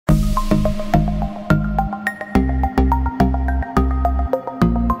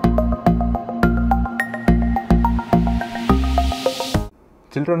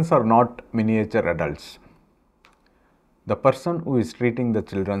Children are not miniature adults. The person who is treating the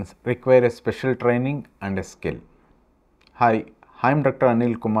children requires a special training and a skill. Hi, I am Dr.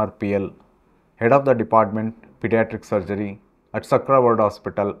 Anil Kumar PL, Head of the Department Pediatric Surgery at Sakra World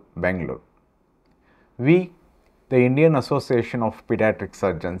Hospital, Bangalore. We, the Indian Association of Pediatric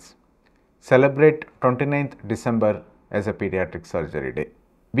Surgeons, celebrate 29th December as a Pediatric Surgery Day.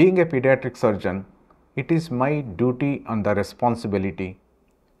 Being a pediatric surgeon, it is my duty and the responsibility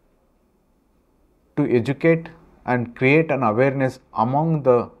to educate and create an awareness among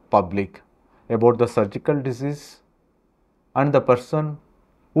the public about the surgical disease and the person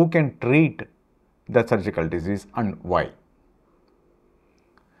who can treat the surgical disease and why.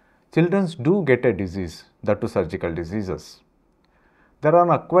 Children do get a disease, that to surgical diseases. There are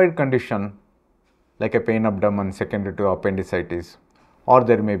an acquired condition like a pain abdomen secondary to appendicitis, or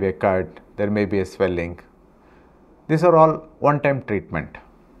there may be a cut, there may be a swelling. These are all one-time treatment.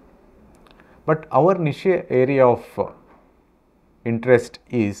 But our niche area of interest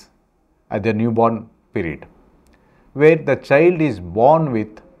is at the newborn period, where the child is born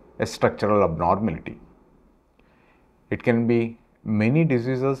with a structural abnormality. It can be many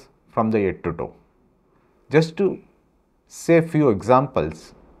diseases from the head to toe. Just to say a few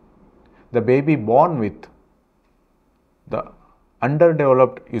examples, the baby born with the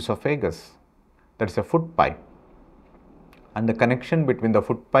underdeveloped esophagus, that is a foot pipe, and the connection between the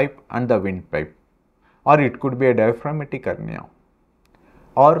foot pipe and the windpipe, or it could be a diaphragmatic hernia,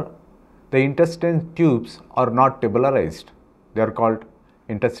 or the intestine tubes are not tabularized, they are called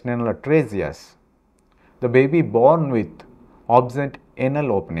intestinal atrasias. The baby born with absent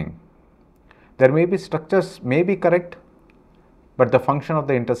anal opening. There may be structures may be correct, but the function of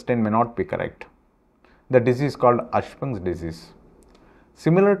the intestine may not be correct. The disease called Ashpang's disease.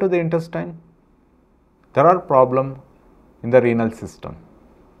 Similar to the intestine, there are problems in the renal system.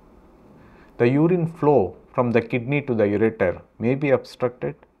 The urine flow from the kidney to the ureter may be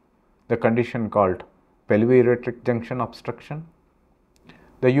obstructed, the condition called pelviureteric junction obstruction.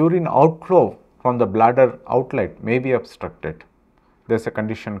 The urine outflow from the bladder outlet may be obstructed. There is a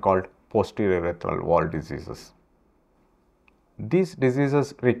condition called posterior urethral wall diseases. These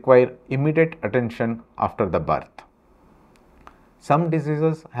diseases require immediate attention after the birth. Some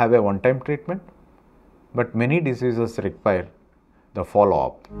diseases have a one-time treatment, but many diseases require the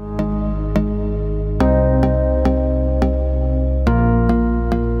follow-up.